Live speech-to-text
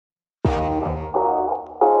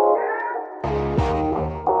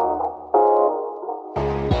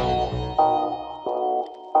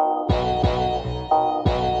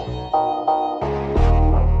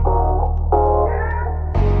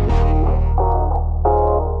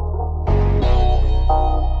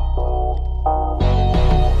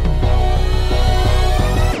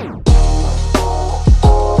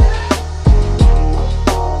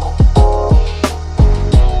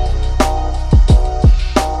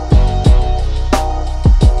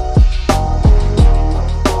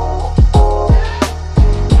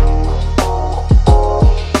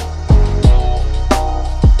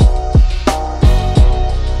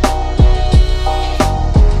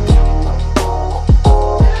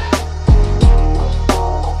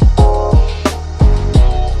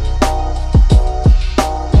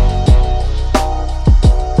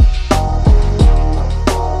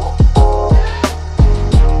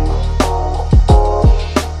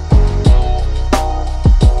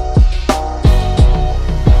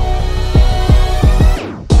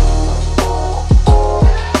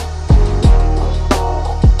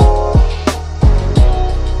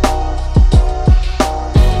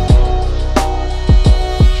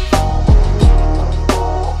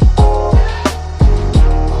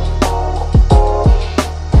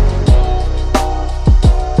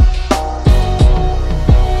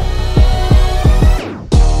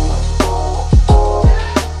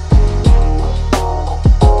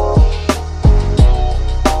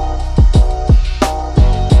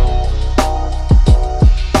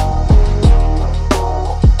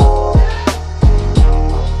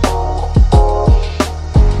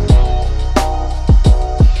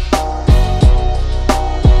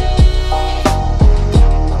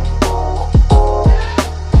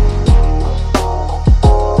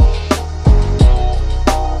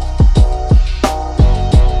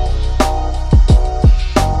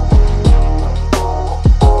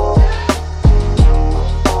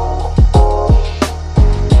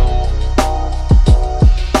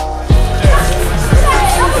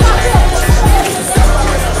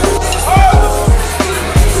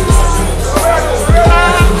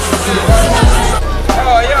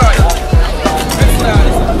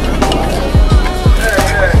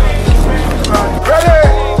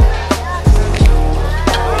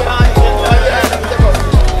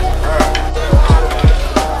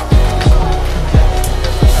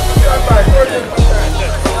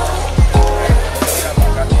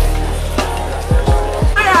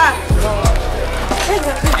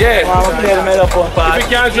Yes. Vamos a play the megaphone part. If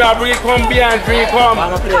you can't draw, bring it come behind, bring it come.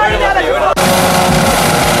 Vamos a play.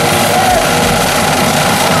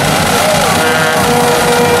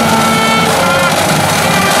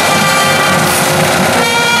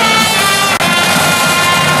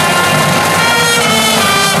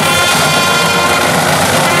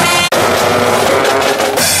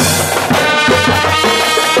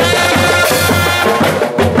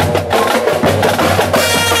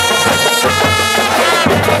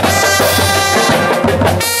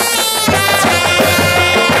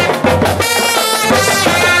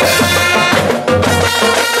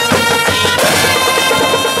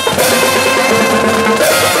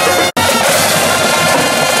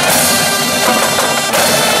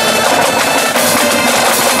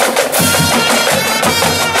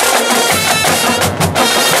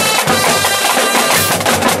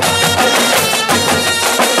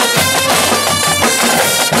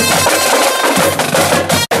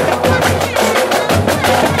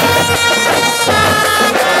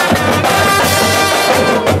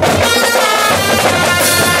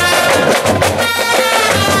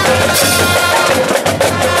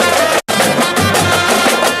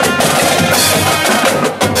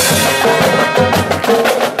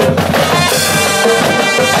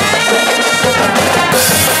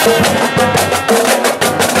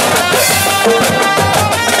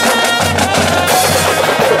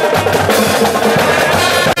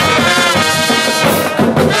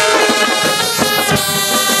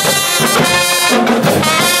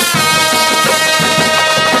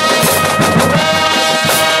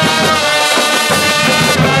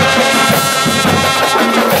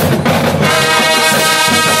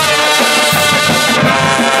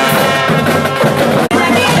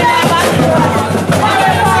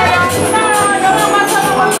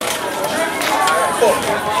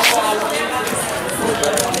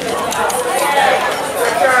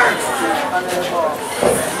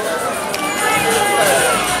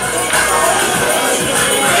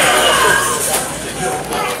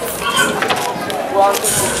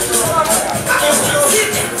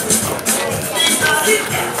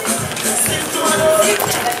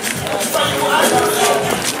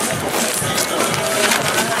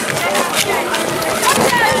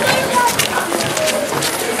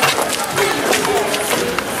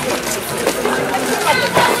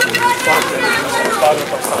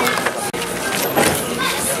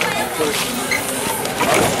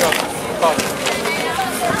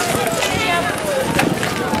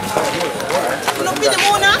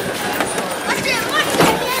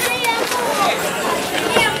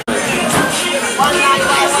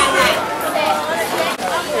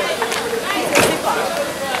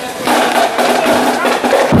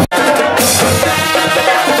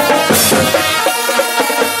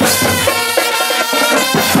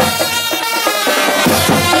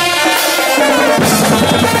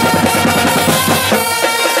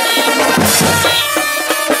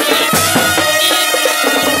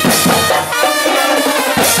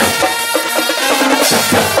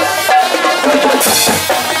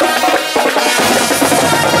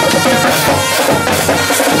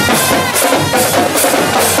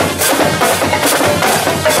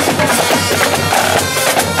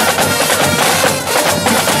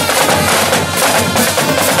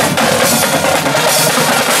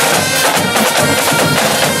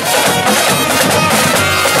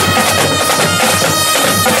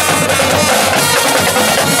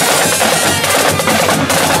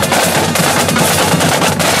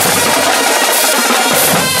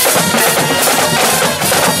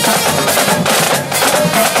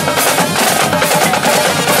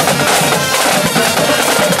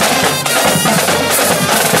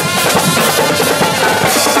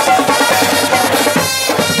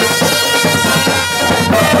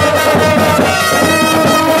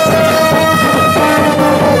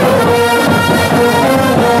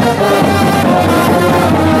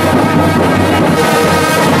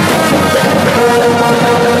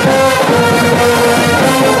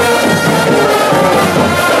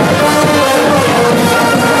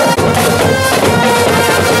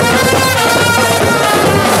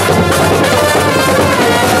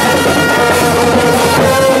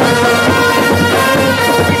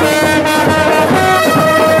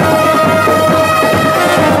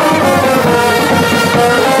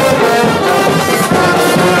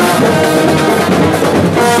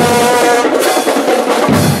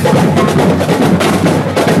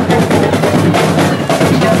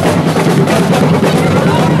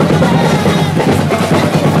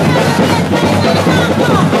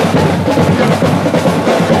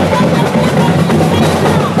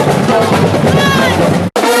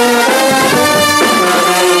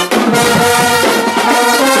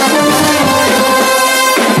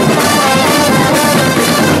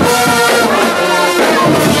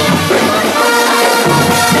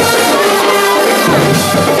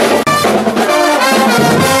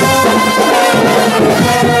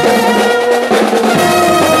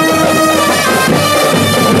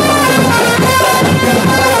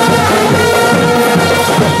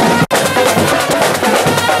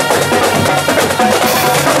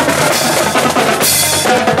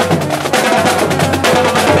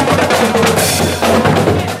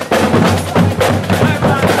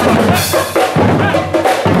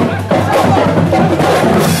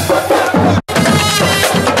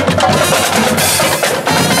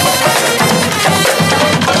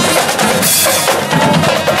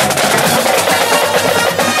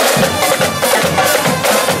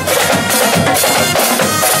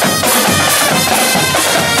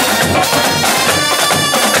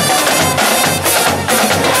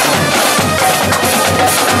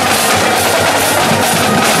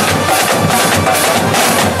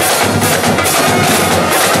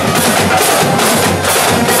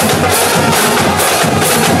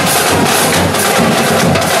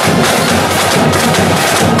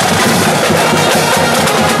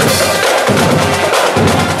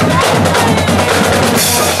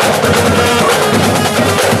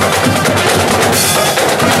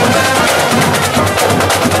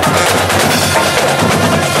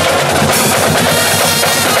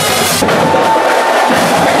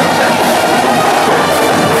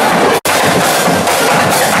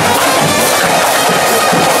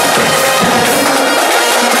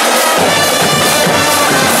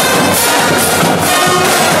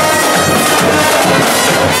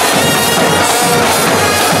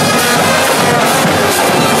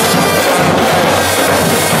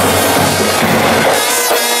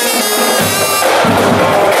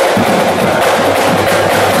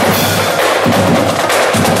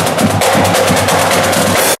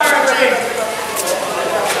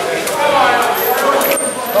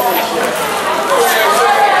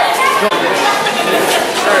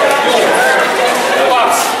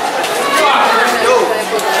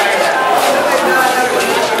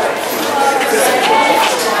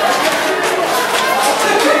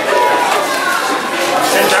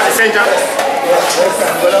 measure.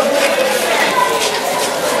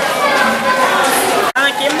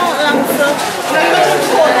 I came out long so.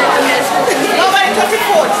 Nobody touch your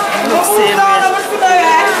foot. Look same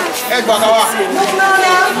Head back out.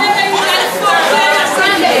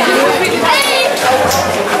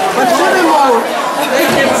 What's the more?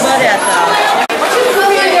 everybody at all.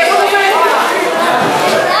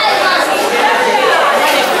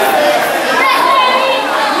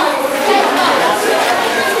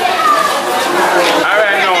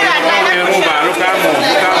 Alright, now, move on. Look at move.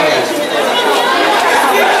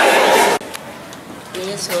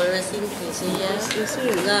 Yes, all the same things here.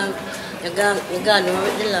 You got to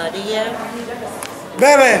with the Lord here.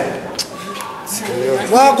 BeBe,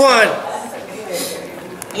 walk on.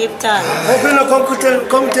 Give time. Hope you not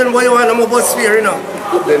come tell what you want I'm about sphere, you know.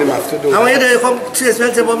 Then him have to do. And when you there, come chase me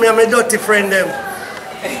and say about me and my dirty friend them.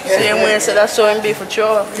 Same way, so that's so him be for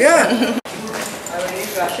sure. Yeah.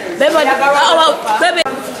 Baby,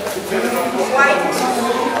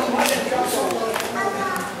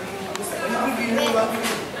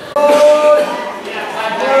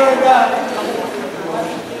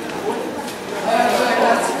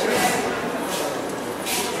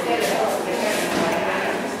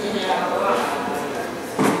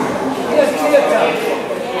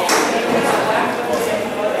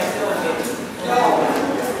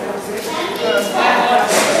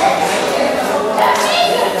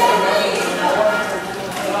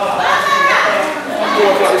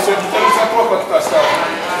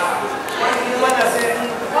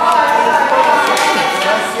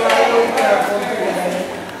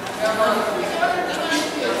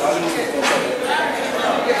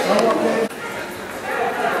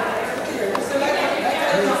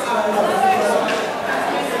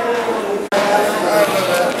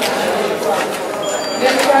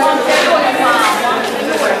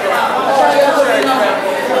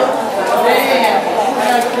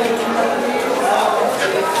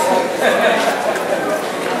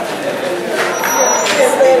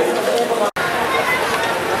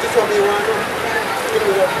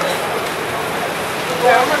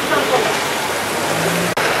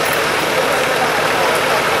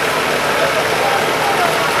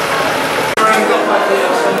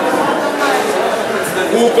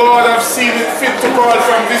 Who God have seen it fit to call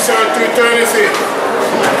from this earth to eternity.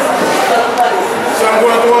 So I'm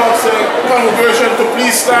going to ask the congregation to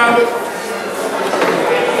please stand.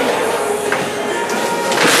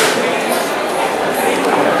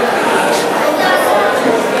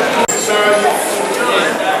 Sir,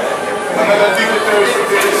 another dignitary should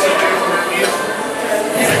be receiving from here.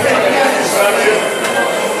 Thank you.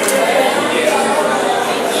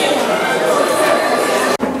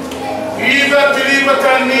 He that believeth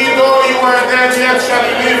on me, though you are dead, yet shall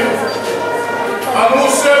he live. And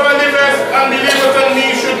whosoever liveth and believeth on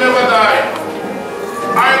me should never die.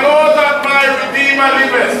 I know that my Redeemer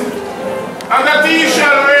liveth, and that he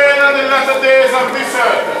shall reign on the latter days of this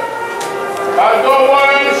earth. Although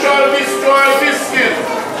worm shall destroy this skin,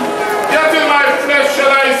 yet in my flesh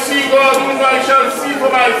shall I see God, whom I shall see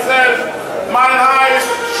for myself. Mine eyes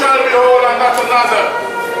shall behold, and not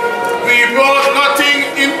another. We brought nothing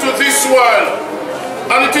into this world,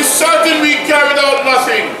 and it is certain we carried out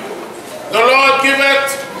nothing. The Lord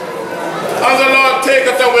giveth, and the Lord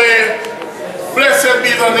taketh away. Blessed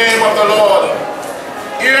be the name of the Lord.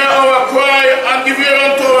 Hear our cry, and give ear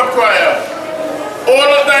unto our prayer.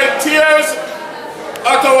 All of thy tears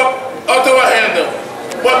at our hand,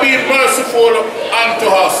 but be merciful unto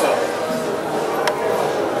us.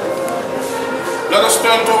 Let us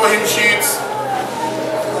turn to our hymn sheets.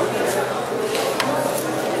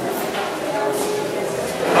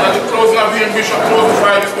 At the closing of the hymn, Bishop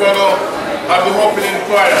closified this order of the opening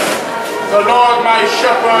prayer. The Lord my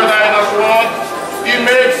shepherd I not want, he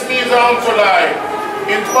makes me down to lie.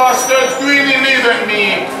 In pastures green he leadeth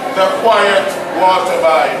me, the quiet water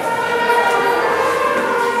by.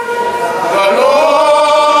 The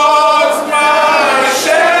Lord's my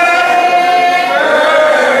shepherd.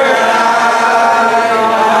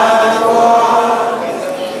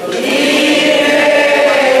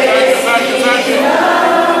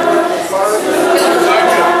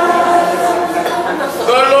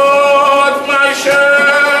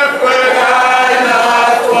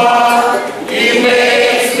 He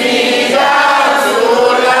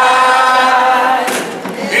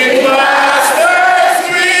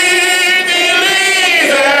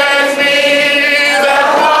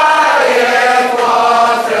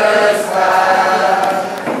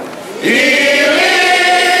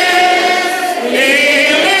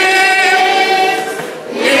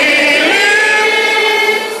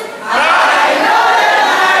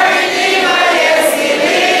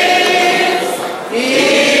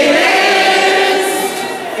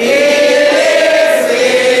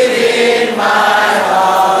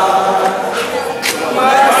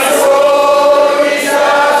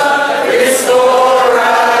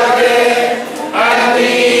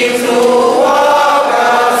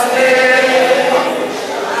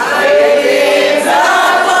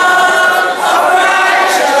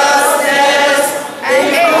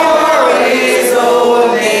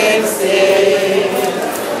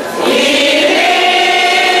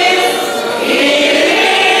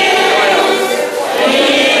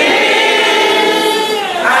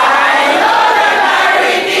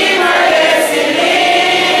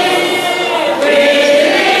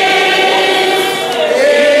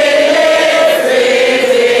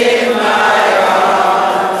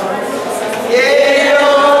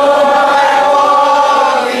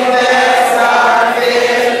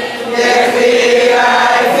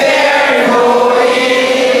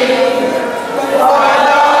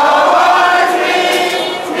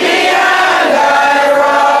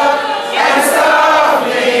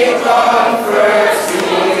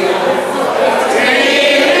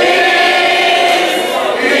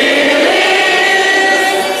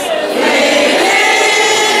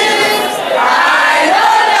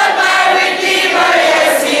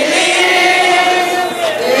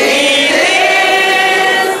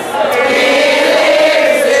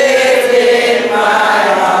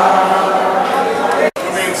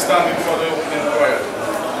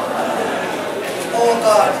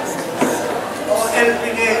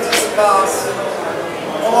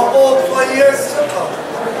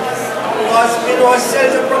was in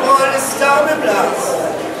ourselves from all the stormy blasts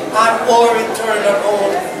and our eternal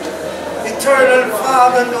home. Eternal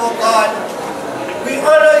Father, oh God, we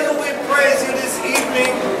honor you, we praise you this evening.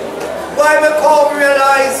 Why? Because we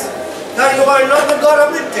realize that you are not the God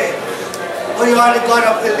of the dead, but you are the God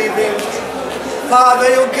of the living. Father,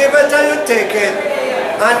 you give it and you take it,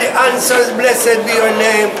 and the answer is blessed be your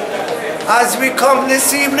name. As we come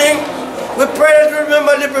this evening, we pray that you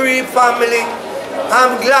remember the bereaved family.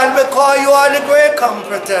 I'm glad because you are the great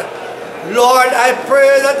comforter. Lord, I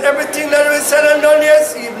pray that everything that we said and done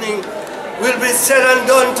this evening will be said and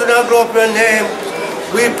done to the glory of your name.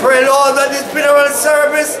 We pray, Lord, that this funeral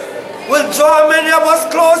service will draw many of us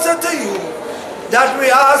closer to you. That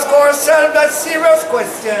we ask ourselves that serious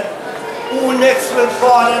question, who next will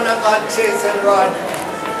fall under God's chastened rod?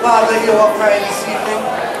 Father, you are praying this evening,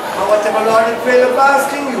 and whatever, Lord, we pray of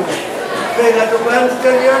asking you, pray that the ones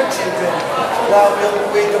tell your children, Lord, we will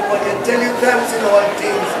wait upon you, tell you thanks in all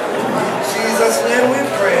things. In Jesus' name we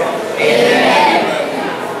pray. Amen.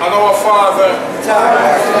 And our Father,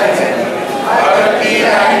 hallowed be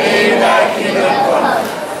thy name, thy kingdom come.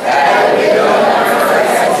 Thy will be done on earth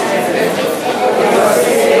as it is in heaven. Give us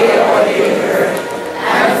this day our daily bread,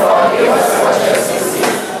 and forgive us our trespasses,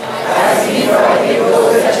 as we forgive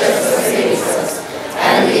those that trespass against us.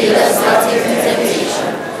 And lead us not into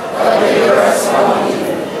temptation, but deliver us from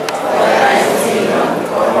evil. For thine is the kingdom,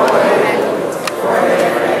 power, and glory,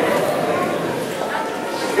 forever.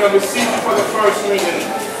 We are seated for the first reading.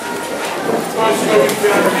 1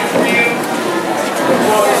 Corinthians 15,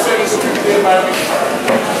 47 to 15 by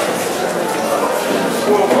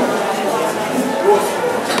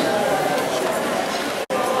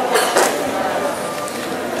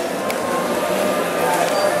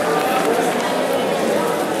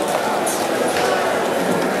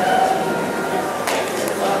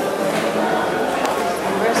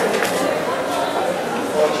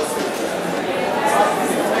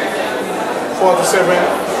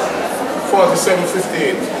Forty-seven,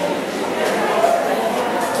 58.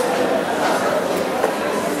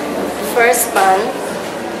 First man,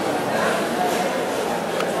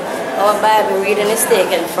 our Bible reading is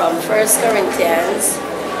taken from 1 Corinthians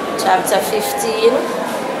chapter 15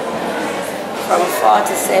 from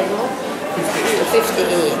 47 to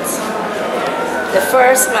 58. The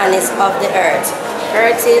first man is of the earth,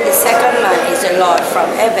 earthy. The second man is the Lord from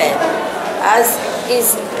heaven. As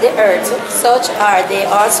is the earth, such are they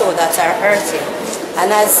also that are earthy, and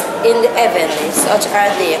as in the heavenly, such are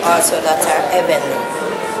they also that are heavenly.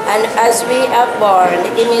 And as we have borne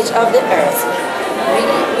the image of the earth,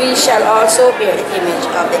 we shall also bear the image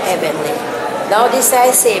of the heavenly. Now this I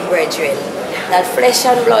say, brethren, that flesh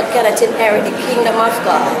and blood cannot inherit the kingdom of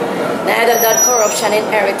God, neither doth corruption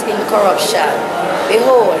inherit incorruption.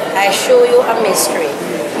 Behold, I show you a mystery.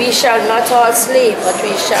 We shall not all sleep, but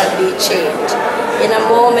we shall be changed. In a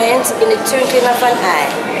moment, in the twinkling of an eye,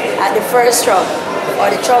 at the first trumpet, for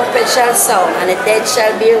the trumpet shall sound, and the dead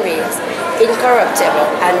shall be raised, incorruptible,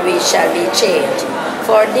 and we shall be changed.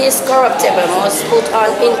 For this corruptible must put on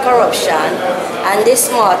incorruption, and this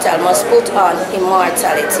mortal must put on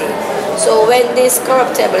immortality. So when this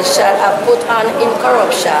corruptible shall have put on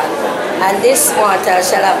incorruption, and this mortal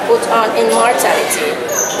shall have put on immortality,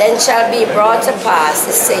 then shall be brought to pass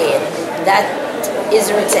the saying that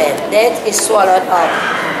is written, death is swallowed up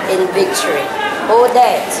in victory. O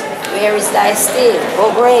death, where is thy sting?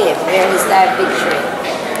 O grave, where is thy victory?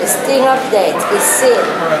 The sting of death is sin,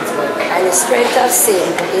 and the strength of sin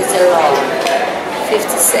is the law.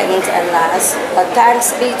 52nd and last, but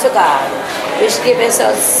thanks be to God, which gives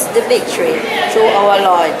us the victory through our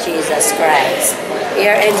Lord Jesus Christ.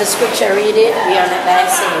 Here ends the scripture reading. We are not by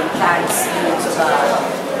saying thanks be to God.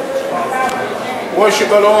 Worship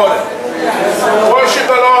the Lord. Worship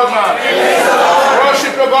the Lord, man.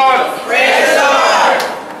 Worship the God. Praise God.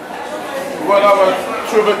 We're going to have a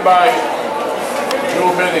tribute by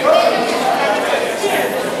Joe Bennett.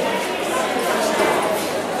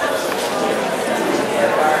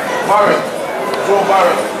 Barrett. Joe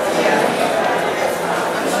Barrett.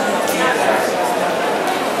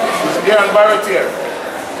 Is Garen Barrett here?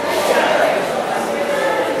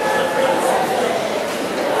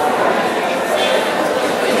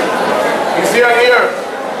 Is he here?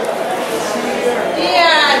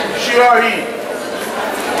 Ian. She or he?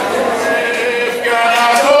 If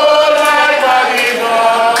cannot hold my body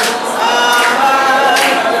down,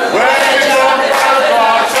 when the trumpet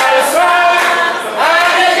call shall sound,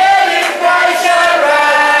 and the dead in Christ shall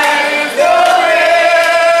rise, no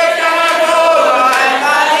grave cannot hold my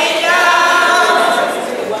body down.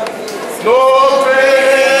 No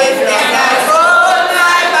grave cannot hold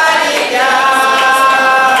my body down.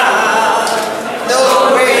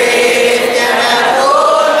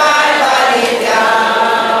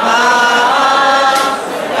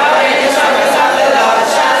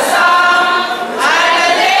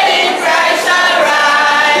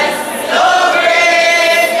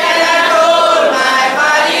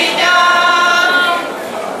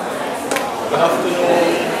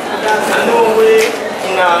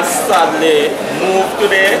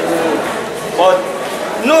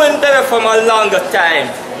 her from a longer time.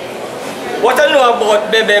 What I know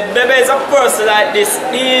about BeBe, BeBe is a person like this.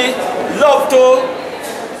 He loved to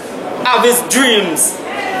have his dreams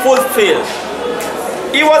fulfilled.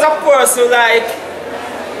 He was a person like,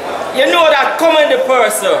 you know that comedy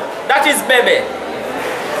person, that is BeBe.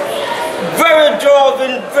 Very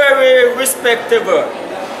driven, very respectable.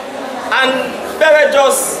 And BeBe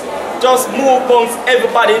just move amongst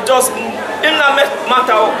everybody, just it no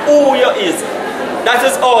matter who you is. That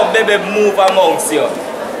is how BeBe move amongst you.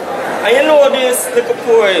 And you know this little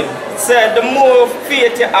poem said, the more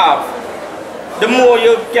faith you have, the more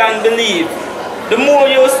you can believe. The more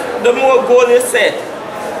goal you set,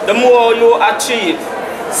 the more you achieve.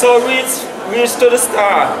 So reach to the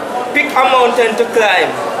star. Pick a mountain to climb.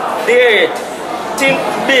 Dare it. Think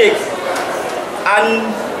big.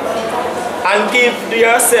 And give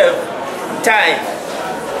yourself time.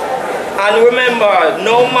 And remember,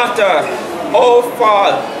 no matter how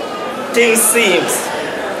far things seems,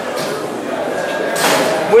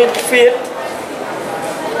 with faith,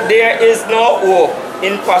 there is no hope,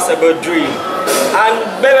 impossible dream.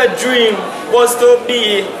 And BeBe dream was to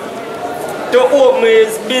open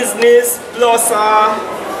his business plus a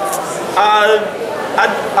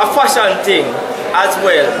fashion thing as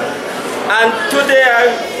well. And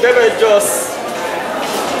today BeBe just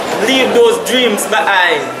leave those dreams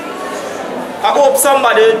behind. I hope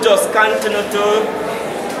somebody will just continue to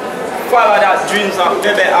follow that dreams that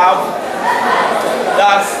BeBe have.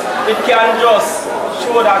 That it can just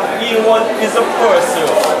show that he is a person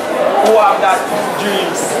who have that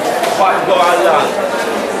dreams but go along.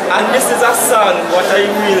 And this is a song what I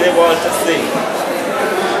really want to sing.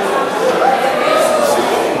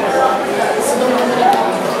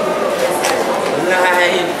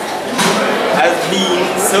 Life has been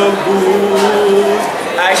so good,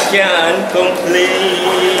 I can't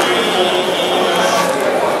complain.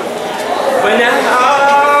 When I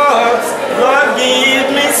ask, Lord, give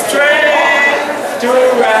me strength to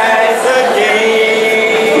rise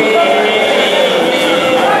again.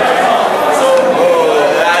 So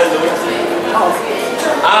all I look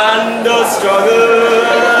and the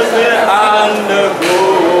struggles we undergo.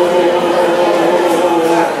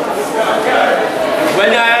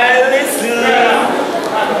 When I listen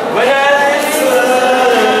to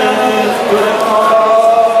the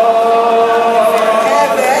call,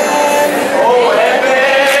 heaven, oh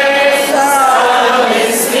heaven, sound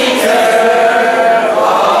is sweeter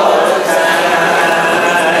all the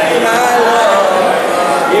time. My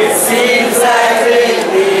Lord, it seems like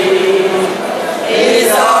lately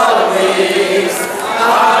is always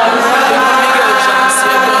on my mind.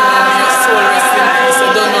 Soul rest in peace. I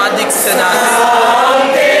don't know addiction.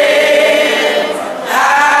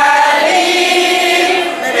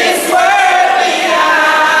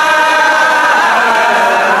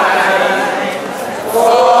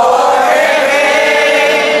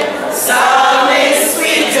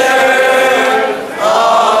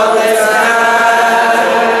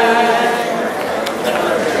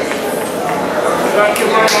 Thank you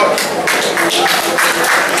very much.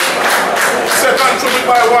 Second tribute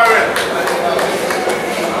by Warren.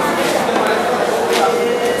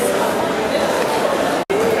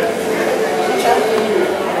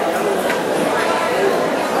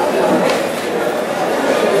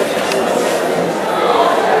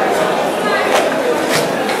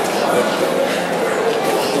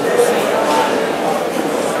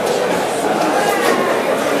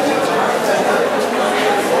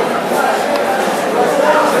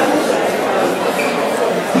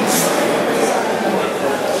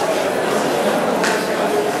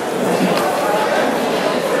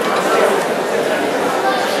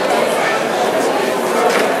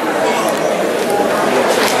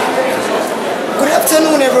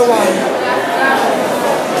 Everyone,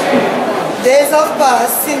 days have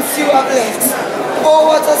passed since you have left. Oh,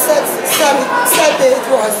 what a sad day it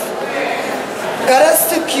was. God has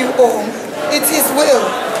took you home. It is will.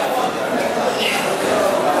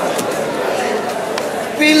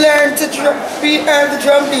 We heard the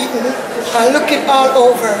drum beating and looking all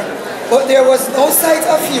over, but there was no sight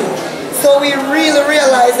of you. So we really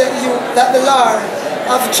realized that the Lord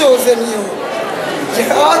have chosen you. Your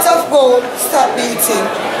heart of gold stopped beating.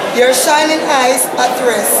 Your shining eyes at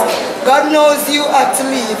rest. God knows you had to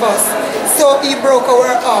leave us, so He broke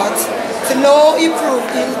our hearts. To know He proved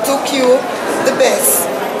He took you the best.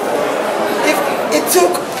 If it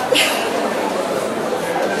took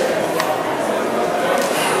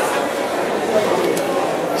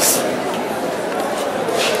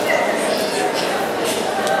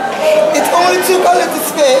only took a little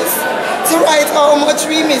space to write how much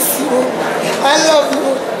we miss you. I love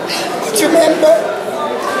you. But remember,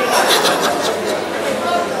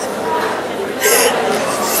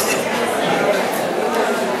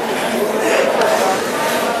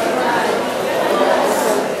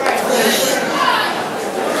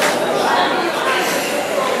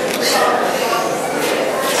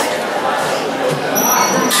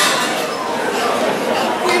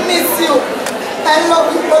 I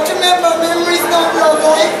love you, but remember, memories don't love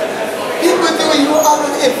like people do. You have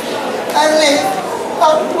lived and lived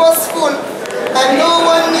and was full, and no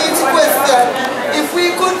one needs to question. If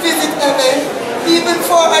we could visit heaven, even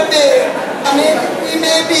for a day, I mean, we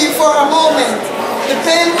may be for a moment, the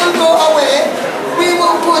pain will go away. We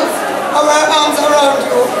will put our arms around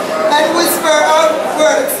you and whisper our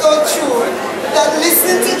words so true that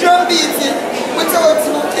listening to drum beating without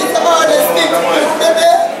you is the hardest thing to do,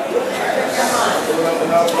 baby.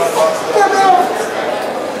 Come on.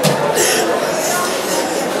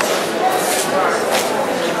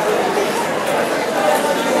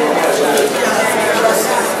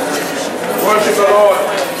 Worship the Lord.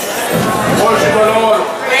 Worship the Lord.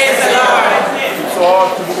 Praise the Lord. It's so hard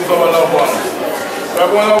to lose our loved ones. We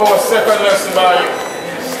are going to have our second lesson by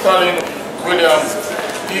Stalin William,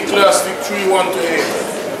 Ecclesiastic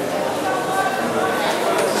 3:1-8.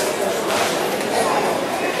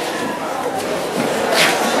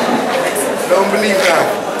 Don't believe that.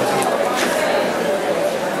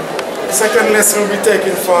 The second lesson will be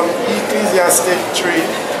taken from Ecclesiastic 3,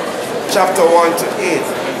 chapter 1-8.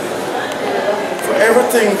 For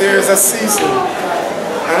everything there is a season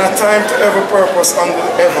and a time to every purpose under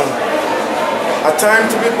heaven. A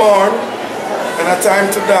time to be born and a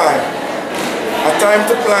time to die. A time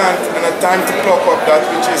to plant and a time to pluck up that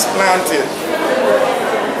which is planted.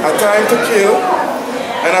 A time to kill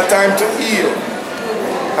and a time to heal.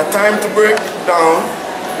 A time to break down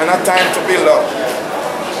and a time to build up.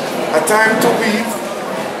 A time to weep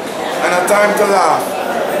and a time to laugh.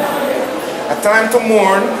 A time to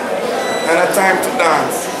mourn and a time to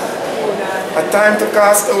dance. A time to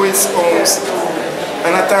cast away stones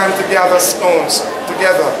and a time to gather stones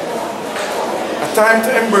together. A time to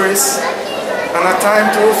embrace and a time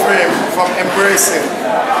to refrain from embracing.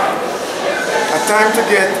 A time to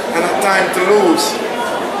get and a time to lose.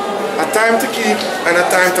 A time to keep and a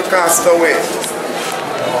time to cast away.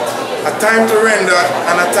 A time to render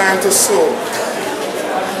and a time to sow.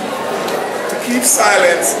 To keep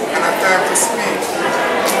silence and a time to speak.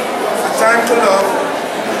 A time to love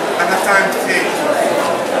and a time to hate.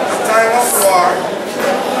 A time of war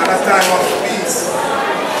and a time of peace.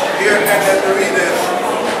 Here ended the reading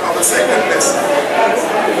of the second lesson.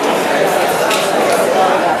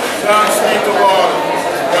 Thanks be to God.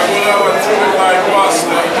 We are going to have a tribute by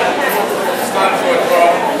Pastor Stanford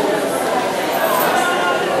Brown.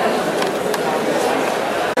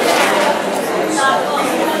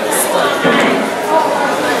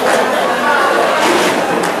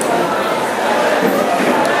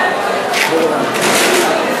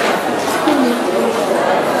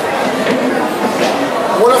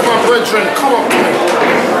 One of my brethren, come up to me.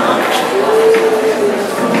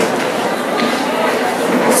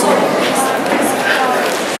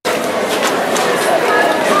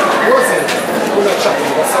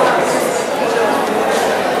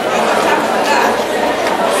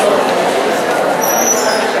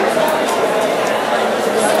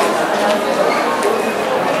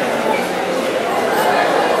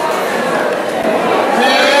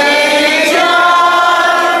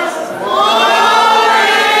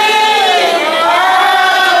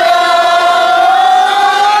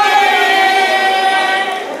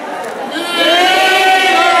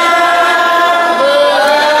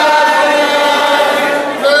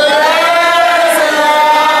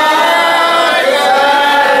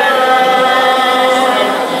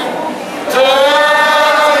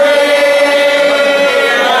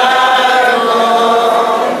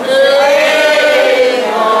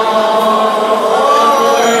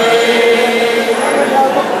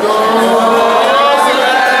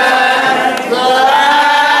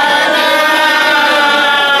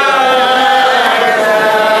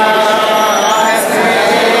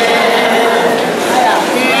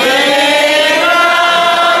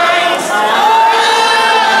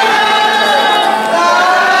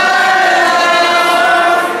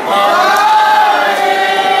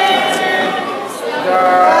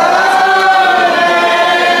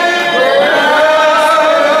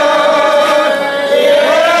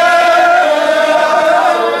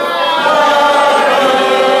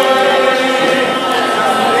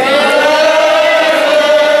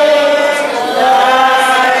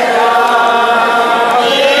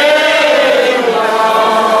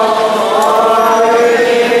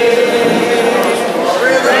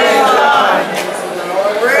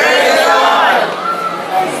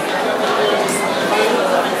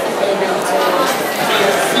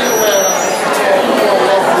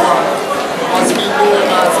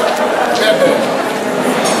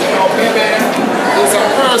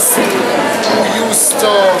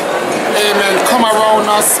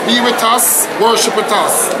 around us, be with us, worship with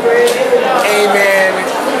us. Amen.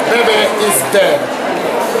 BeBe is dead.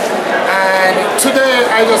 And today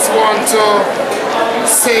I just want to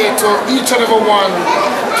say to each and every one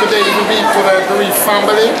today, even be to the bereaved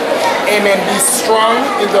family, amen, be strong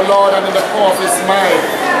in the Lord and in the power of his mind.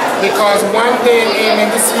 Because one day, amen,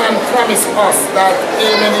 this man promised us that,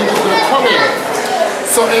 amen, he was going to come in.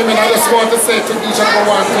 So, amen, I just want to say to each and every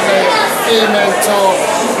one today, amen, to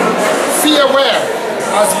be aware,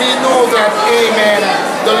 as we know that, amen,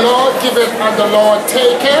 the Lord giveth and the Lord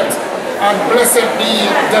taketh, and blessed be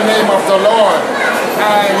the name of the Lord.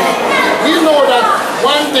 And we know that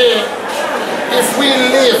one day, if we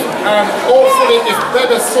live, and hopefully if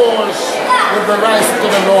better souls will be rising to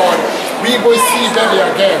the Lord, we will see BeBe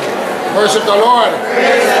again. Worship the Lord.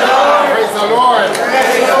 Praise the Lord. Praise the Lord.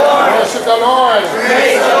 Praise the Lord. Worship the Lord.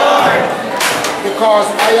 Praise the Lord. Because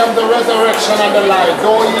I am the resurrection and the life.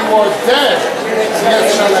 Though he was dead, yet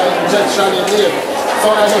shall he live. So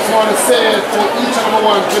I just want to say to each and every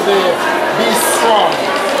one today, be strong.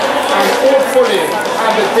 And hopefully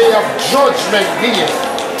on the day of judgment be it,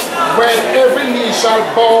 when every knee shall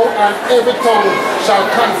bow and every tongue shall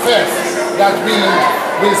confess that we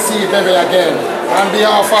will see BeBe again. On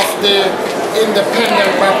behalf of the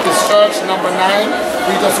Independent Baptist Church number 9,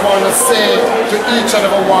 we just want to say to each and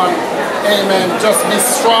every one, amen, just be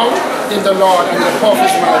strong in the Lord and the power of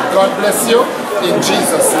his might. God bless you in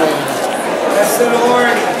Jesus' name. Bless the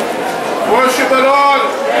Lord. Worship the Lord.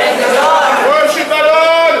 Praise the Lord. Worship the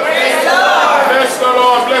Lord. Praise the Lord. Bless the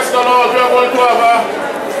Lord. Bless the Lord. We are going to have a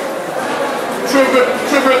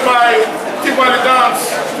tribute by Tivoli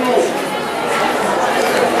dance too.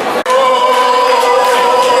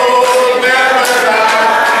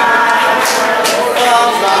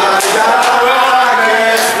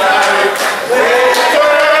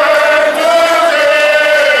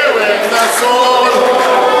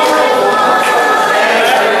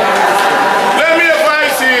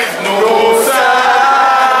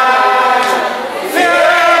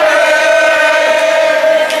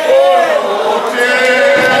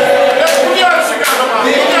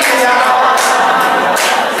 Yeah.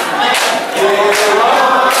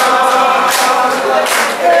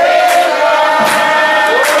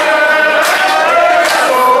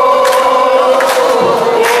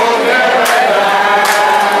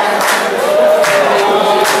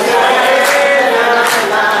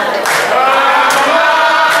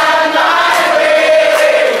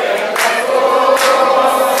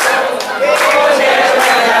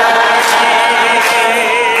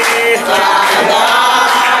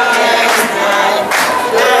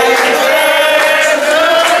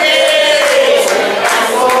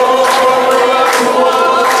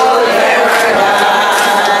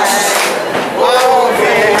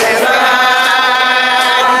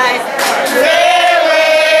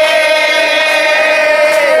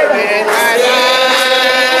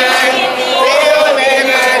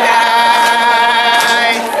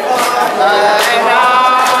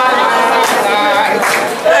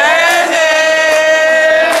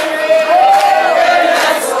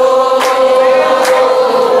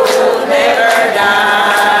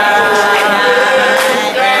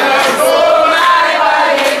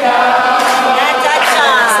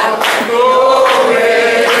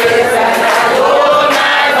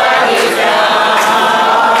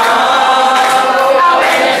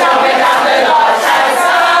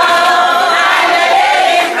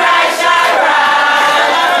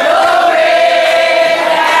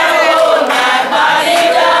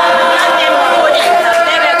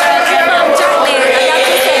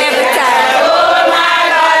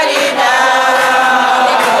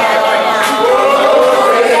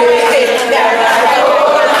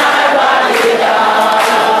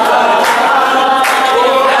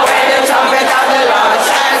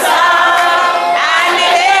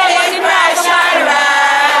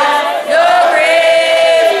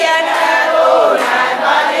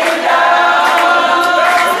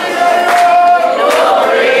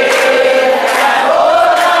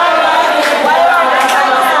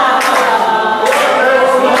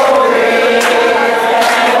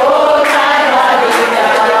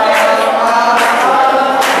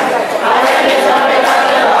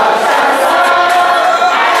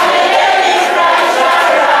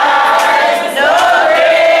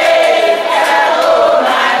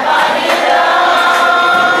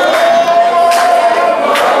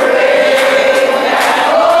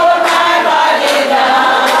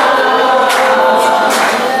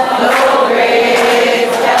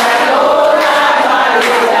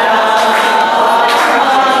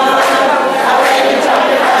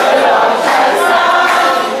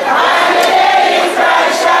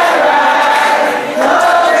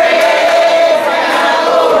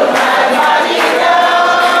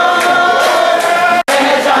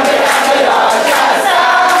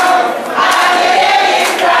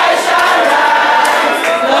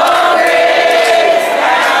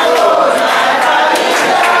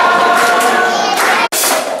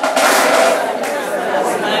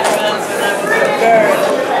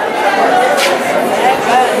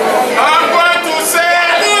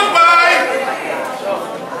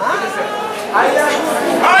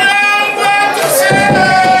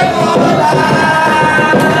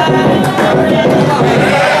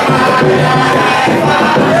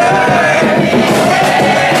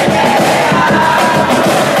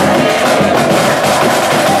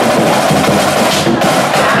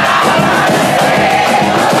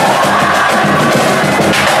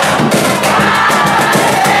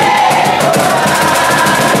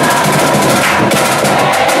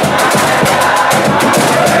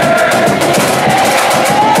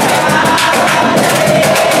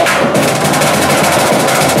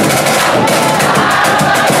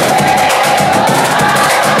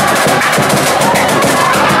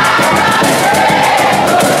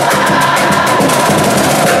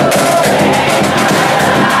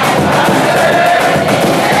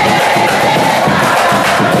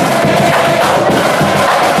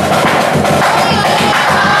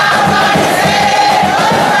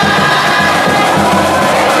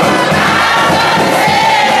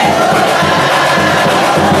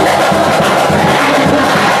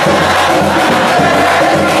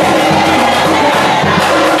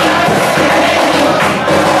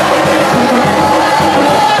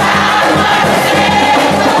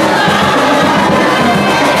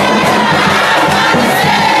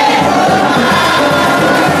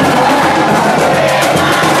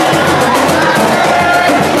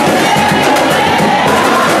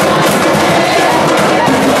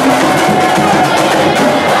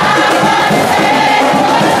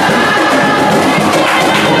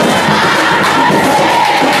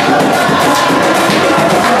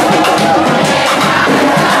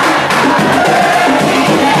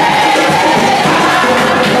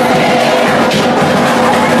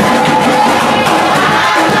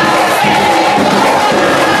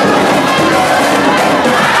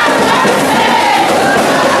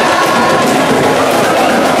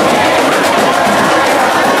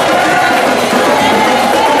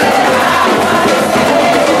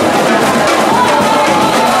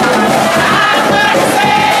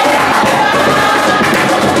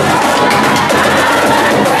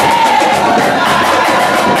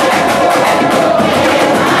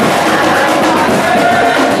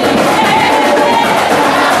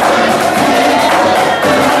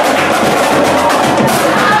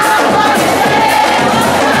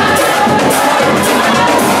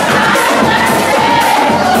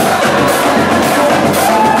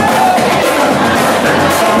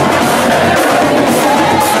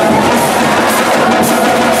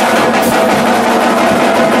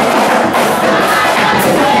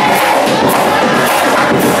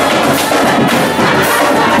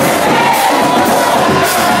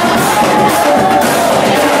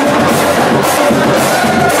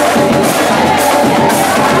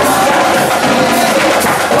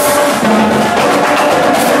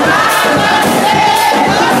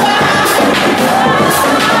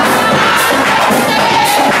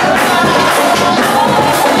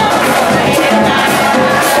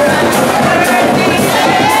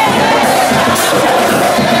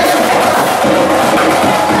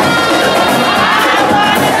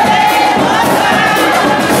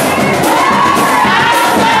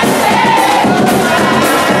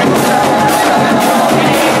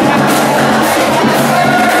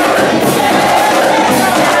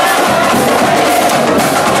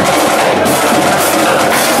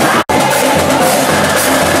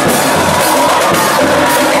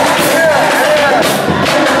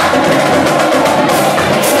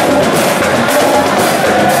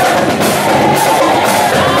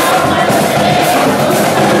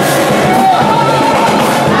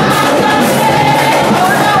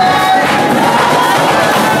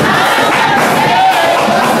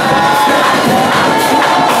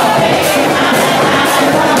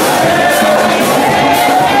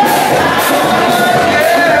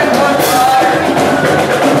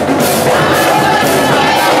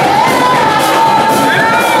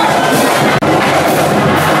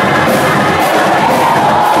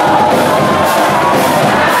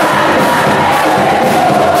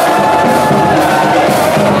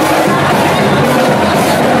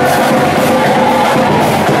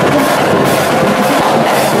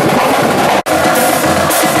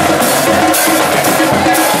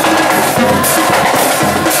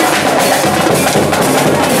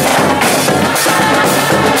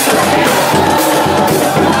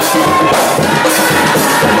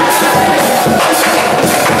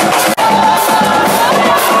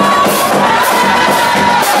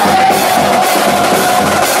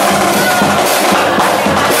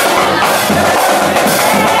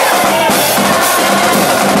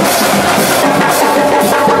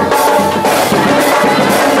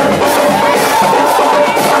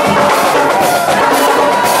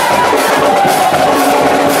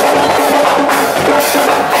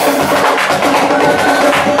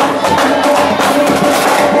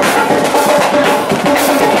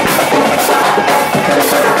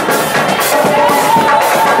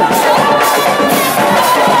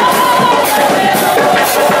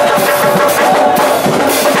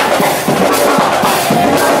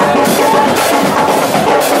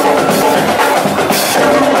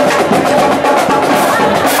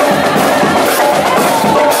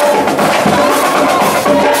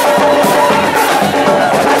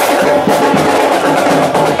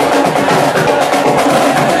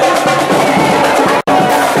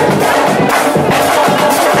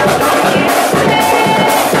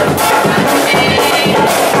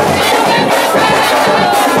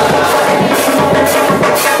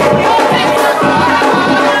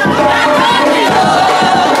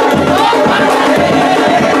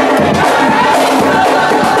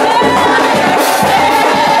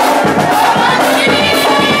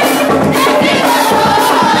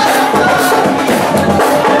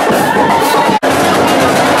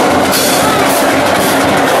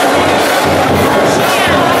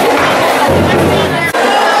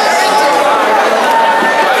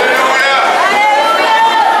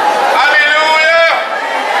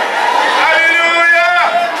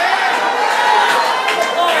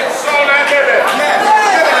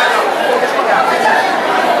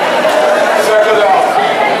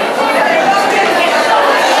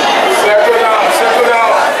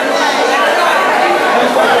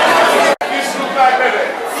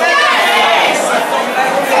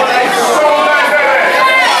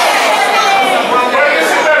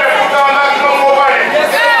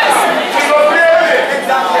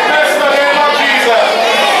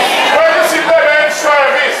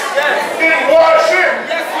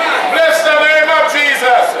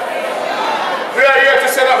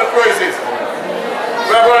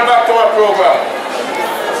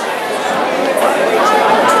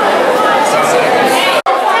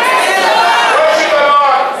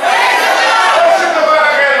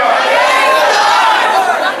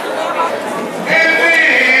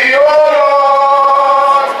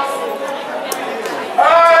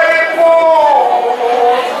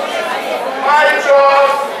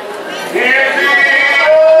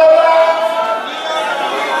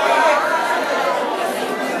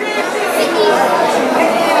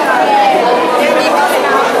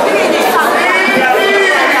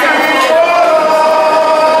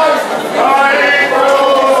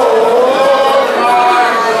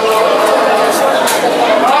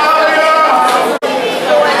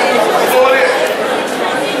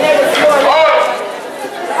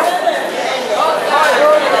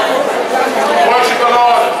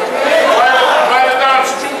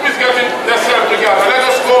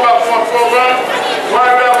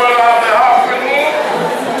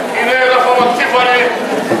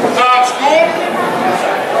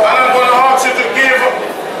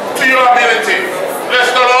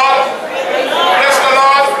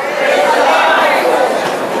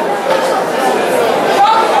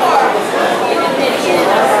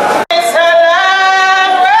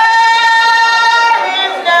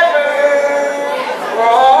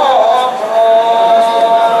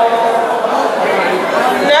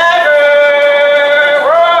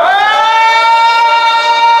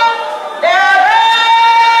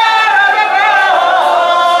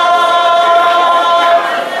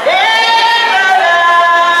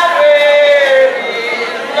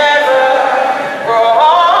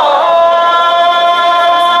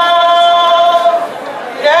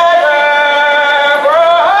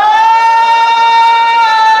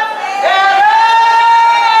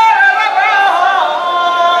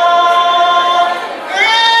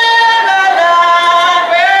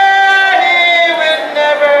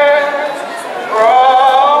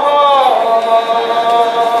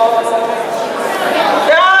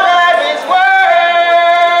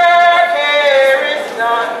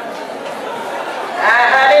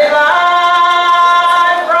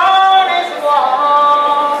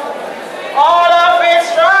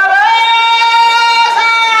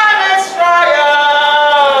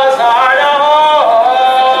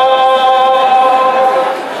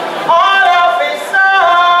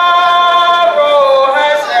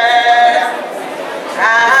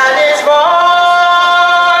 and his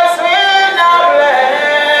voice will not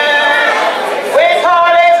blend with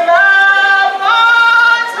all his love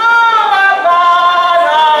ones who have gone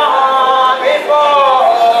on before.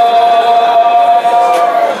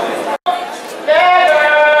 Never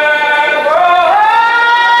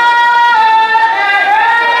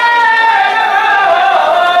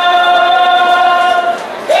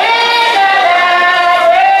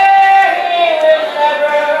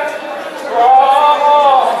grow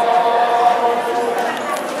old.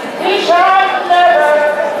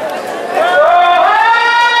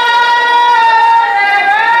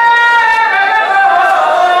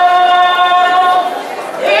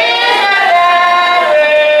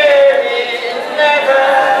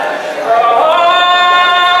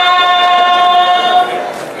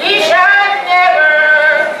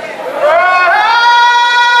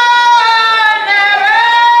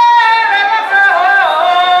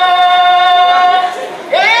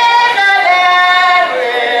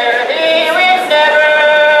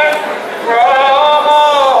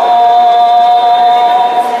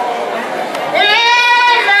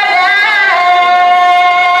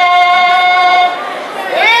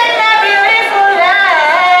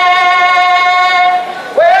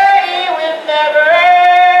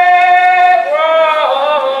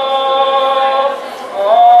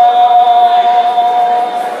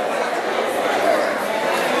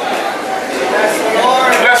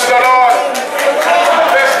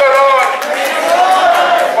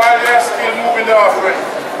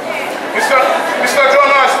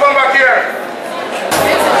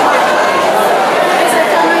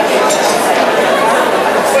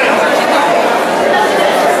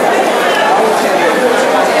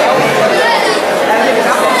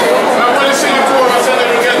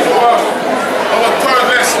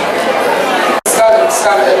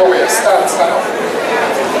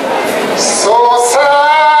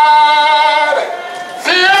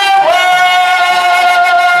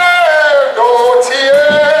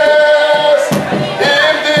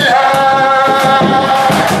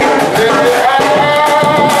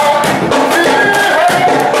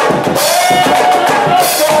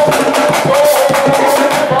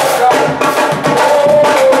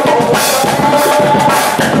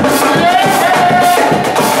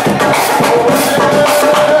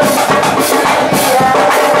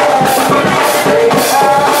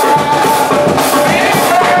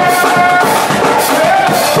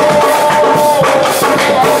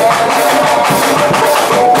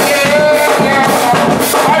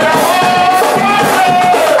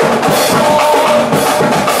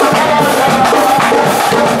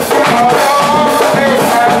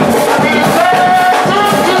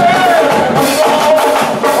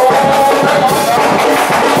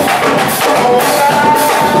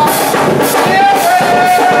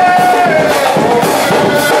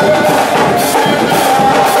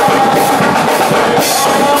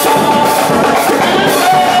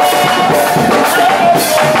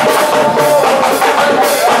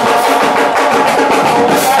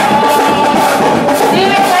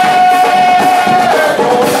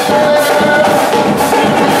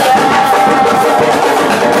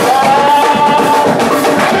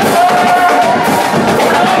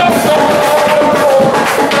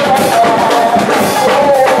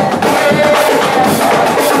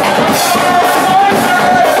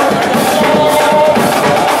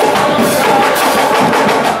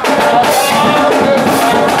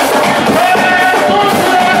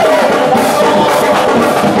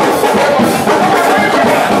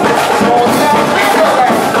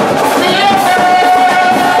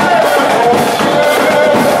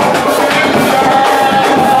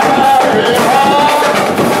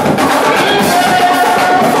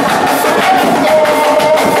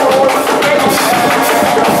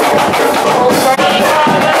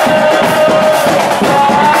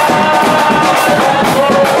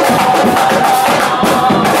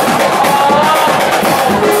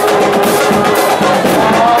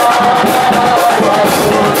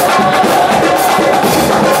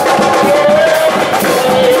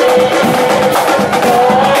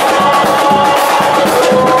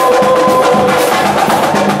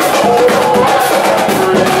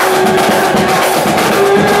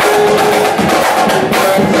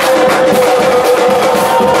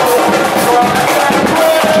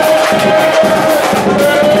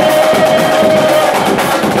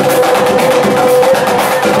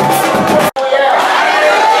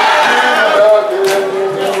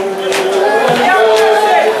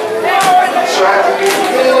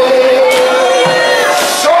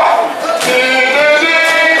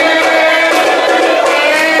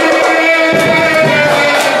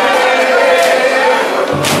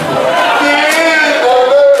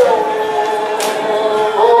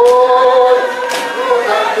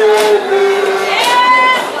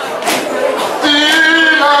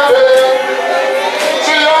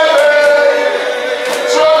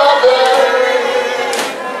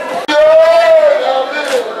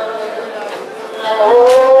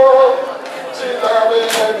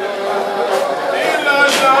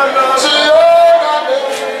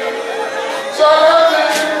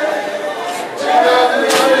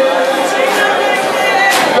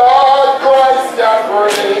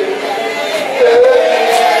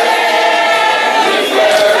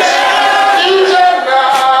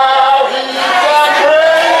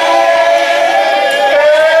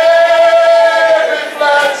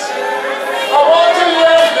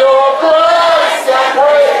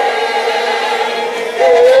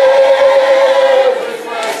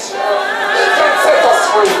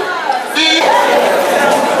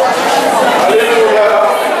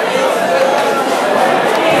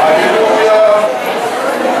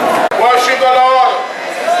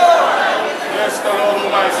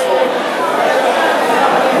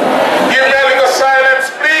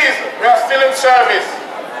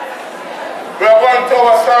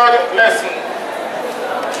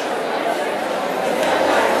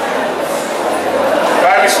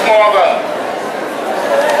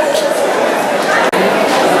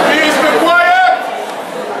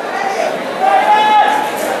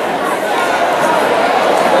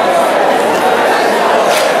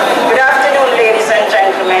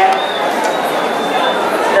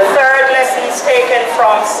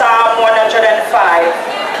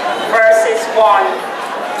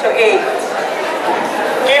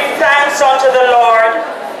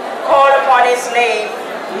 his name,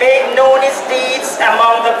 make known his deeds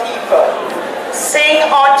among the people. Sing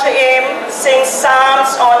unto him, sing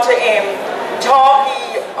psalms unto him, talk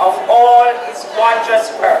ye of all his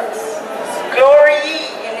wondrous works. Glory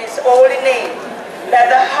ye in his holy name.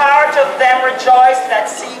 Let the heart of them rejoice that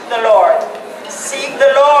seek the Lord. Seek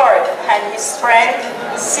the Lord and his strength,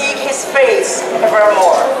 seek his face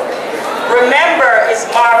evermore. Remember his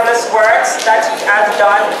marvelous works that he hath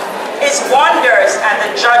done, his wonders and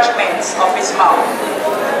the judgments of his mouth.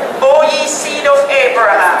 O ye seed of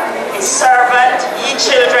Abraham, his servant, ye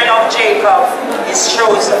children of Jacob, his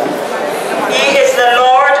chosen. He is the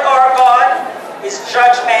Lord our God, his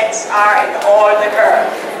judgments are in all the earth.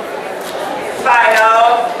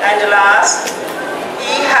 Final and last,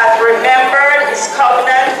 he hath remembered his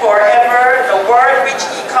covenant forever, the word which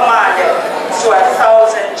he commanded to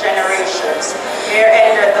 1,000 generations. Here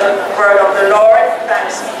ended the word of the Lord.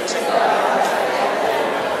 Thanks be to God.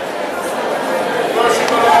 Worship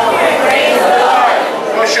the Lord. Praise the Lord.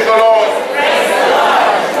 Worship the Lord. Praise the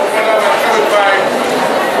Lord. Open up and purify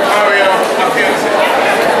Maria Mackenzie.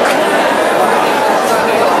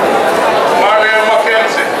 Maria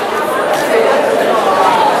Mackenzie.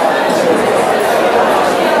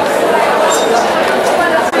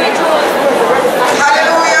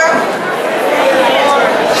 Hallelujah.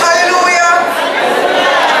 Hallelujah.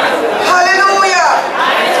 Hallelujah.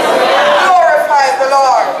 Glorify the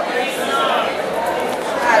Lord.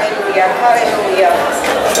 Hallelujah. Hallelujah.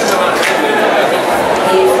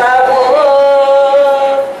 If I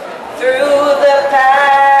walk through the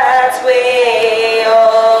pathway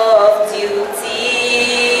of duty,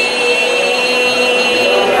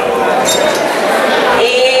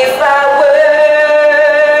 if I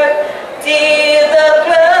work till the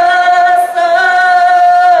close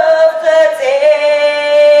of the day,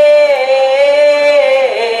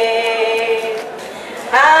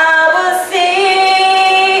 I will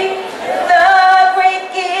see the great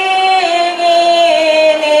King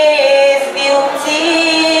in his beauty.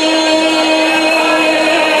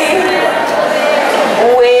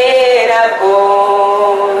 When I go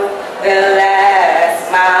the last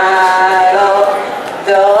mile of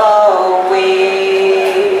the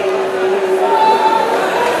way,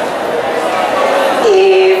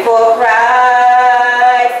 if for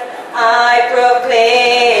Christ I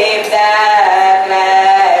proclaim that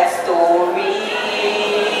glad story,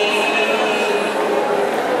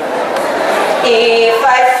 if I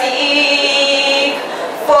seek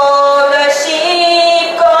for the sheep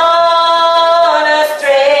gone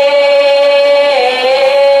astray,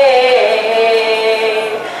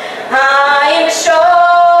 I am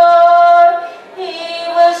sure he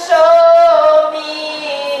will show me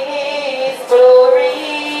his glory.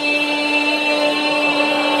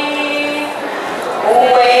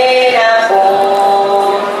 When I'm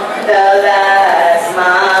born the last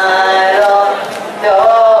mile of the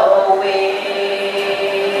way,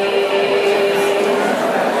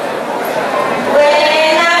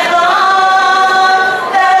 when I'm born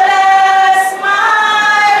the last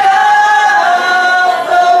mile of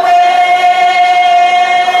the way,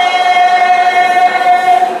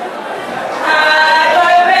 I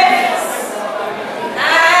will rest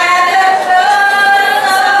at the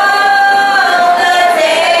close of the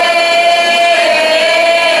day,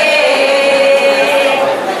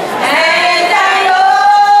 and I know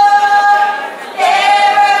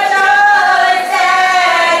there are joys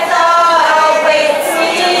that await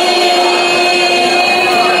me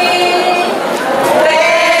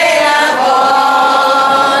when I'm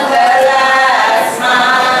on the last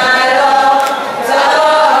mile of the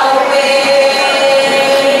way.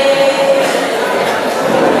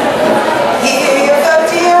 Here the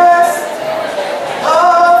dearest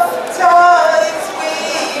of times we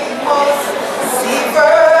must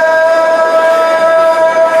sever.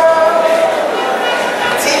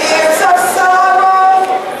 Tears of sorrow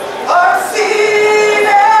are seen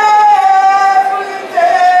every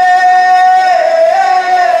day,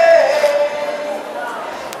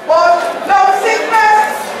 but no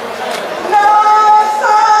sickness, no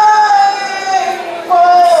sighing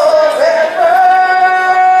forever.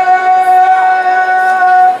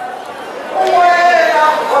 When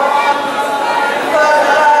I'm on the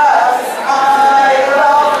last mile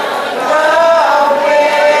of the way.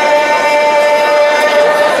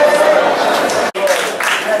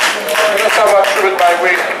 Let us have a tribute by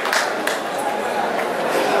Wayne.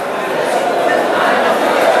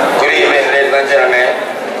 Good evening, ladies and gentlemen.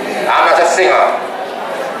 I'm not a singer.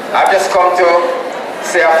 I've just come to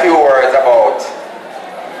say a few words about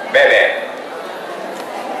BeBe.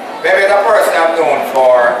 BeBe is a person I've known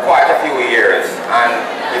for quite a few years, and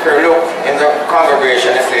if you look in the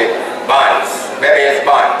congregation, you see bands. BeBe's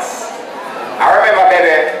bonds. I remember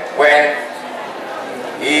BeBe when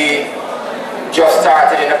he just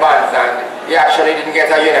started in the bands and he actually didn't get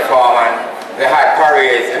a uniform and they had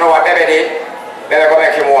parades. You know what BeBe did? BeBe go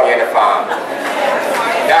make him one uniform.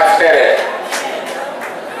 That's BeBe.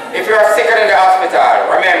 If you are sick in the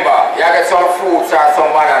hospital, remember, you get some fruits or some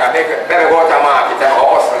banana, BeBe go to the market and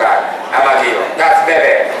go hustle that. I'm a give. That's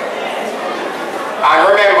BeBe. And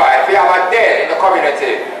remember, if you have a dead in the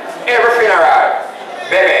community, every funeral,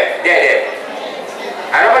 BeBe, dead.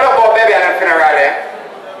 I don't know about BeBe and the funeral,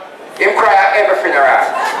 him cry at every funeral.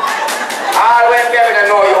 All when BeBe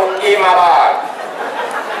don't know you, him a ball.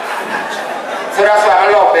 So that's why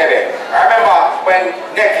I love BeBe. I remember when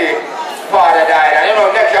Necky's father died, and you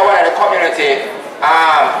know Necky one of the community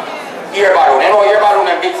ear balloon. You know ear balloon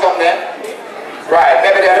and big something? Right,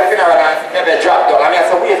 BeBe did the funeral and BeBe dropped down. I mean I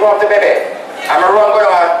said, wait, what to BeBe? I'm going to go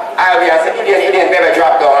down highway and say, Indian, BeBe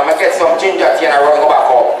drop down. I'm going to get some ginger tea and I run go back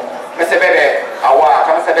up. I say, BeBe, I walk.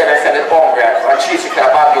 I say, BeBe, send it hungry. And cheese you can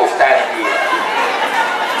have those tiny here.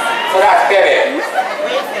 So that's BeBe.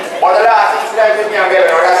 But the last incident with me and BeBe,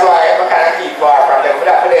 that's why I kind of keep far from them. But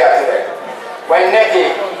that's there today. When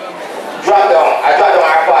Necky dropped down, I dropped down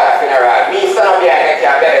our father's funeral. Me stand up behind Necky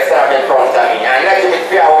and BeBe stand up in front of me. And Necky with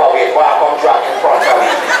fear overweight, but I come drop in front of me.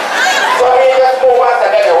 So me just move on to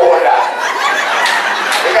BeBe hold that.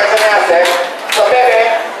 Because I said, so BeBe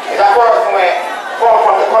is a person who come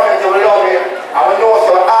from the community, we love him, and we know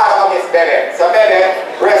so all of his BeBe. So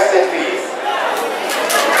BeBe, rest in peace.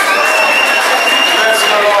 Bless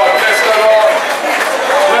the Lord, bless the Lord,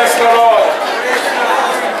 bless the Lord.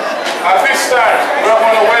 At this time, we are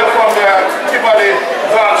going to welcome the Tivoli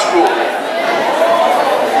dance group.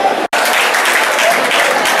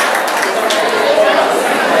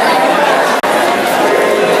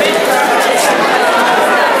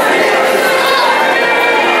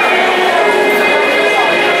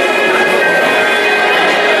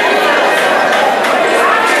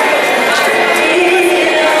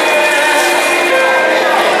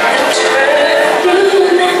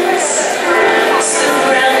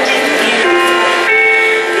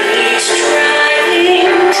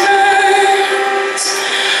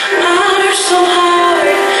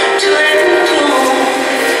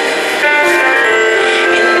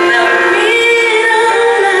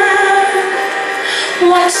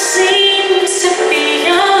 More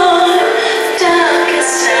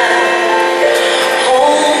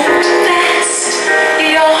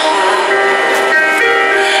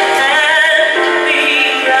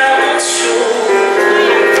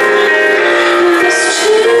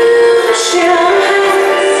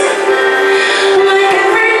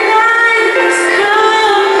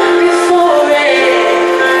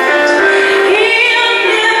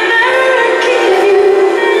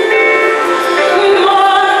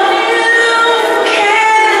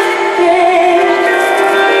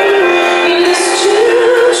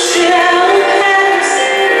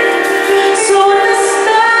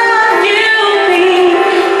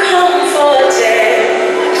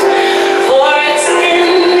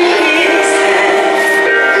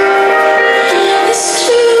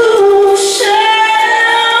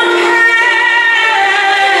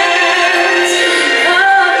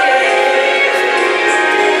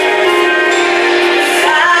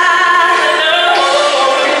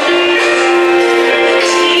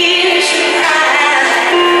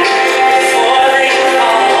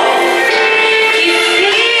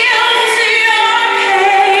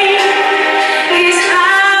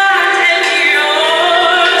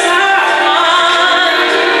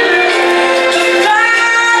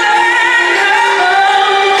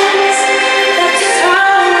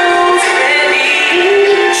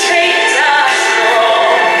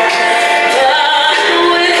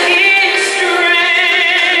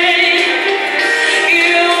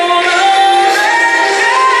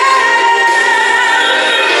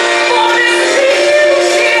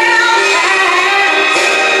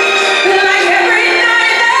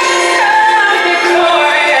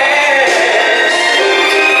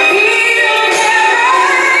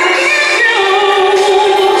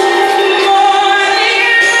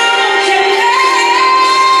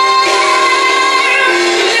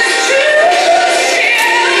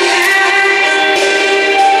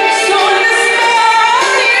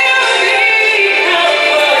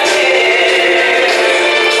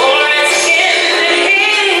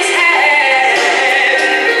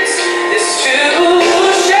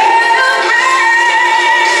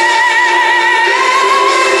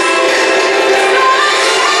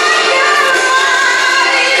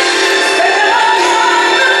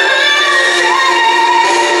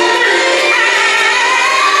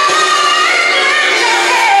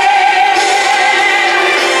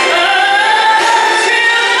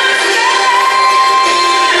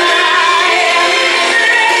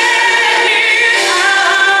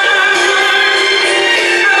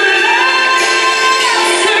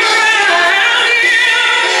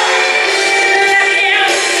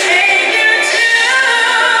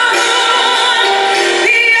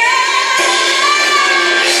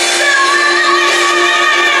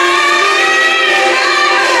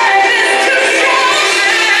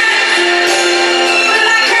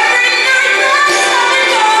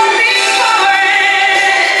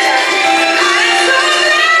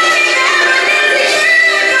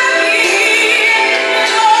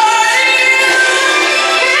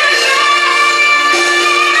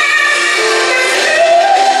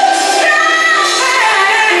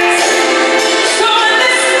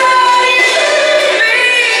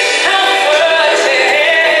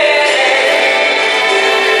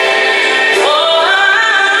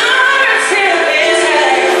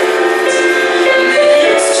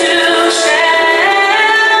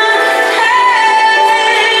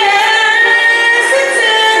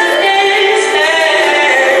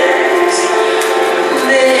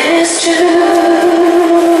Miguel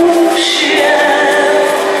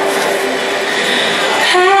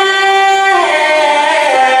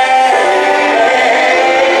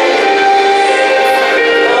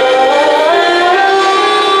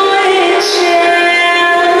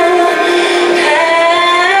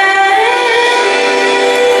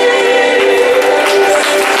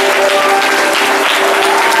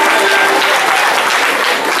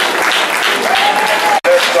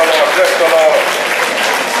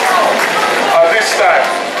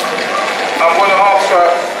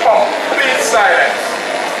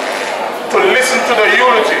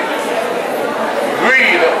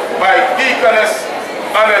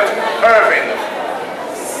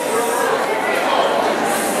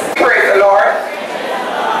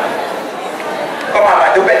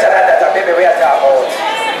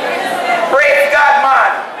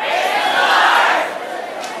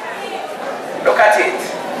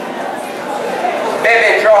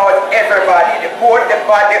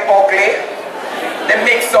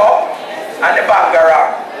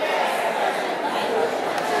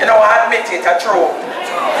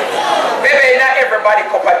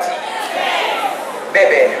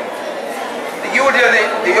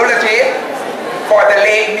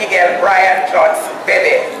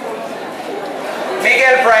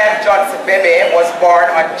BeBe was born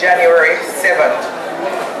on January 7th,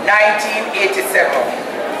 1987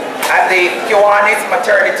 at the Kiwanis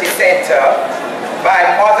Maternity Center by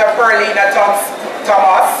Mother Perlina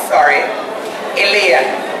Elaine,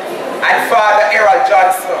 and Father Errol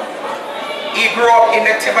Johnson. He grew up in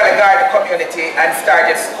the Tivoli Garden community and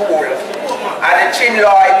started school at the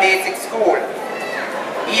Chinloy Basic School.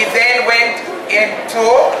 He then went into,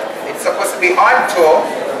 it's supposed to be onto,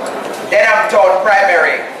 Denhamtown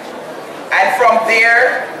Primary, and from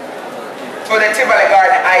there to the Tivoli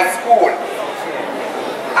Garden High School.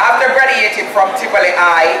 After graduating from Tivoli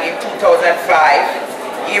High in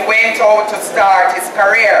 2005, he went out to start his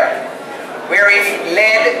career, where it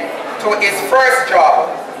led to his first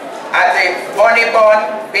job at the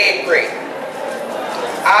Honeybun Bakery.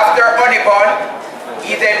 After Honeybun,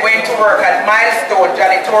 he then went to work at Milestone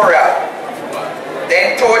Janitorial,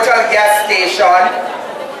 then Total Gas Station,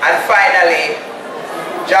 and finally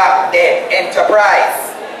Jack Dead Enterprise.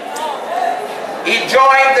 He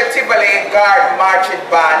joined the Tivoli Guard Marching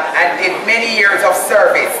Band and did many years of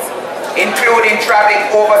service, including traveling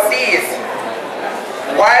overseas.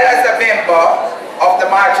 While as a member of the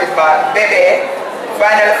marching band, BeBe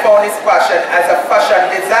finally found his passion as a fashion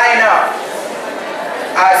designer.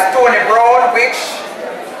 As Tony Brown, which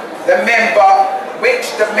the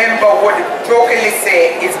member would jokingly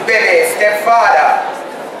say is BeBe's stepfather,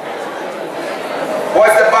 was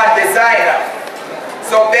the band designer.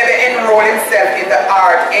 So BeBe enrolled himself in the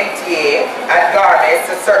art NTA at Garments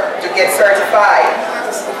to get certified.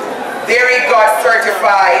 There he got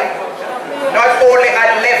certified not only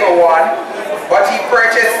at level 1, but he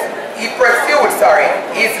pursued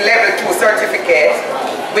his level 2 certificate,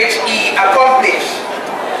 which he accomplished.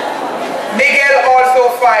 Miguel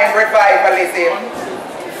also found revivalism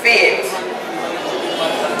faith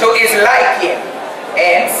to his liking.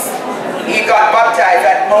 Hence, he got baptized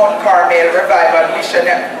at Mount Carmel Revival Mission.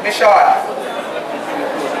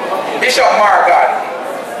 Bishop Morgan.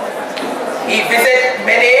 He visited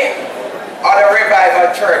many other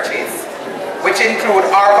revival churches, which include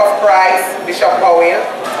Ark of Christ, Bishop Powell,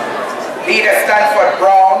 Leader Stanford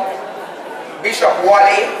Brown, Bishop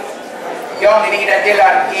Wally, Young Leader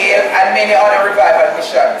Dylan Gale, and many other revival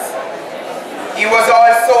missions. He was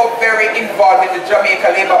also very involved in the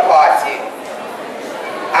Jamaica Labour Party,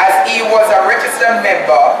 as he was a registered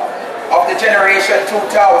member of the Generation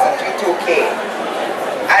 2000 G2K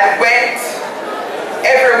and went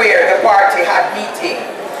everywhere the party had meeting.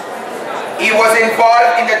 He was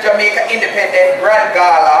involved in the Jamaica Independent Grand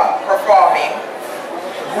Gala performing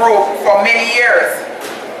group for many years.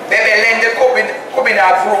 BeBe led the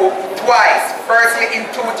Kubina group twice, firstly in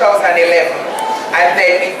 2011 and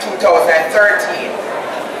then in 2013.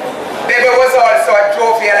 BeBe was also a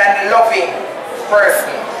jovial and loving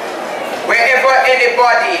person. Wherever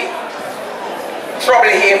anybody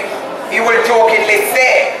trouble him, he will jokingly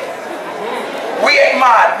say, "Wait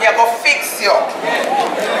man, me go fix you."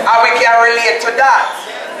 And we can relate to that.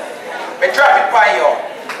 Me drop it by you.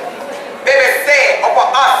 BeBe say up a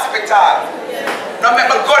hospital, no make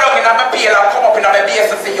me go down in my pale and come up in my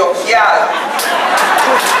base to see your girl.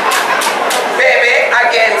 BeBe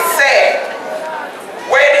again say,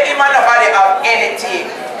 when him and nobody have anything,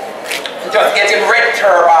 just get him red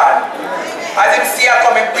turban. As him see her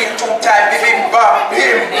coming big 2 times, bim bam,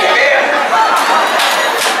 bim, bim.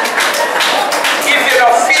 If you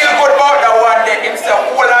don't feel good about that one, then him say,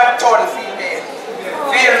 hold on, turn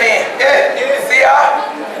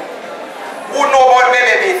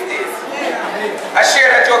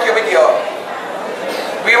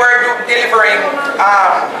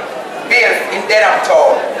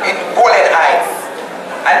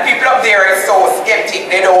And people up there are so skeptic,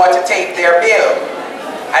 they don't want to take their bill.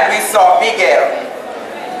 And we saw Miguel.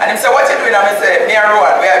 And he said, what you doing? And I said, me and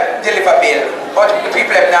Rowan, we have deliver bill. But the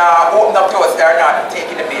people have now opened up to us, they're not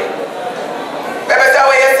taking the bill. Baby, that's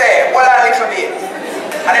what you say, hold on a little bit.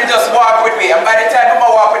 And he just walk with me. And by the time I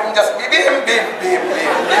walk with him, just bim.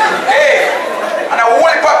 Hey! And a whole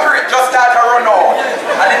paper just start to run out.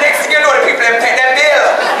 And the next thing you know, the people have take their bill.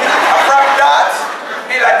 And from that,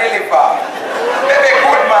 bill a deliver. Baby,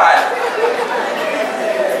 good man.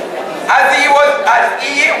 As he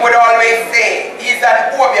would always say, he's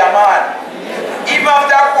an Obia man. Even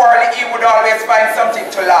after a quarrel, he would always find something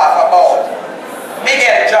to laugh about.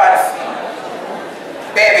 Miguel Johnson,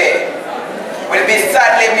 BeBe, will be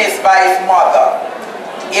sadly missed by his mother,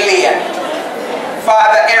 Elaine,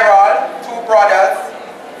 Father Errol, 2 brothers,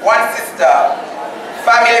 1 sister,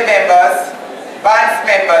 family members, band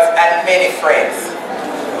members, and many friends.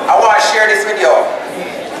 I want to share this with you.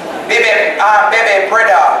 BeBe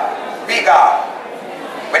brother, bigger,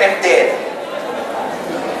 when him dead.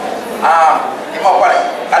 Him up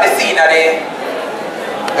at the scene of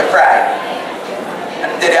the pride. And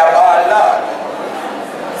they have all Lord.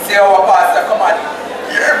 See our pastor come on.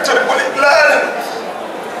 Here to the bullet, Lord.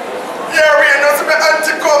 Here we know so my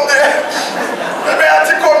auntie come there. My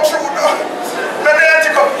auntie come through now. My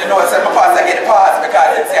auntie come. You know, so my pastor get the pass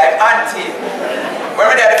because they say I'm auntie. When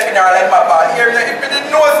we did the funeral in my bar, here if you didn't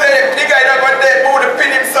know say the guy that got dead, who the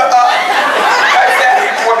pin him so up. I said he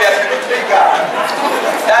will be a bigger.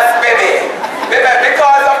 That's BeBe. BeBe,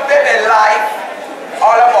 because of BeBe life,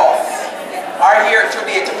 all of us are here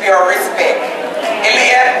today to pay our respect.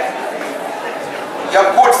 Elaine, your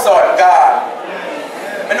good son, God.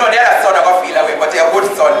 I know the other son are going to feel that way, but you're a good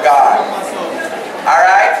son, God.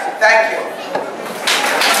 Alright? Thank you.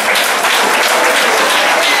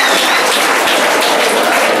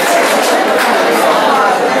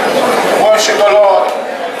 Worship the Lord.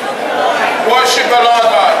 Worship the Lord,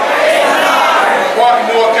 God. What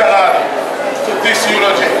more can I add to this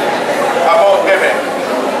eulogy about BeBe?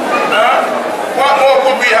 Huh? What more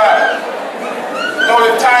could we have? Now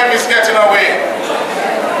the time is getting away.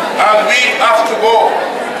 And we have to go.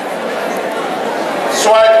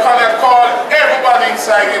 So I call everybody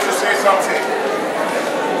inside here to say something.